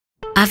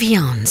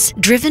Aviance,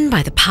 driven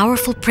by the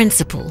powerful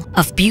principle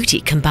of beauty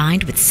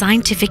combined with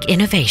scientific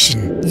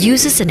innovation,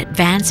 uses an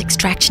advanced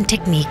extraction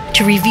technique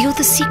to reveal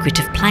the secret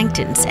of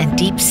planktons and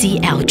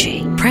deep-sea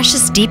algae,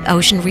 precious deep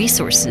ocean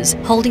resources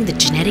holding the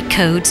genetic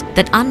codes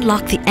that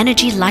unlock the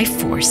energy life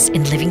force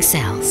in living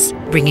cells,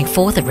 bringing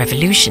forth a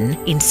revolution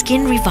in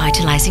skin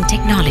revitalizing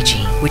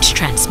technology, which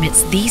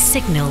transmits these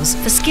signals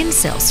for skin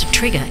cells to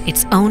trigger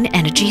its own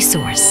energy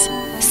source.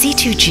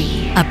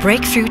 C2G, a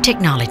breakthrough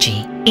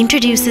technology,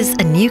 introduces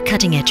a new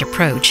cutting-edge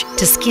approach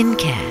to skin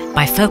care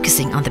by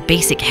focusing on the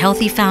basic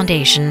healthy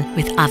foundation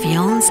with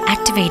Aviance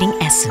Activating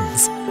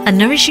Essence, a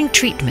nourishing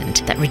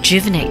treatment that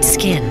rejuvenates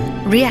skin,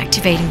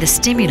 reactivating the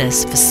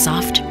stimulus for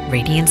soft,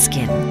 radiant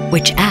skin,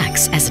 which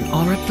acts as an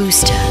aura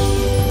booster.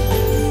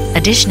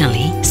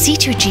 Additionally,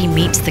 C2G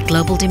meets the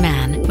global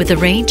demand with a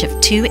range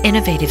of 2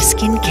 innovative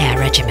skincare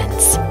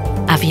regimens.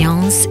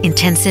 Aviance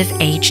Intensive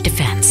Age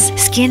Defense.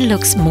 Skin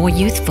looks more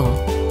youthful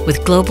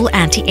with global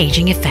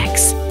anti-aging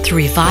effects through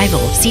Revival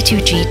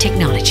C2G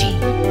technology.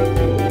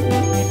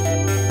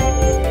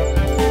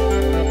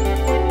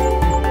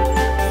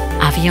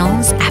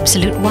 Aviance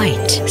Absolute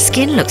White.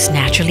 Skin looks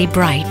naturally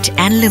bright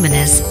and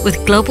luminous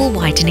with global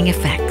whitening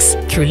effects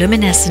through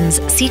Luminescence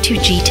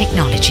C2G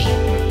technology.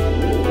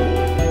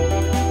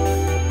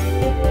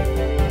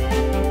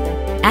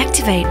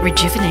 Activate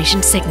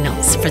rejuvenation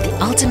signals for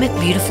the ultimate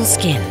beautiful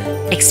skin.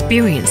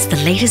 Experience the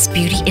latest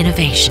beauty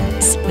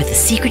innovations with the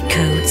secret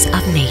codes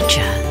of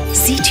nature.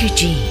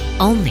 C2G,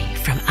 only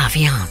from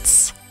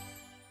Aviance.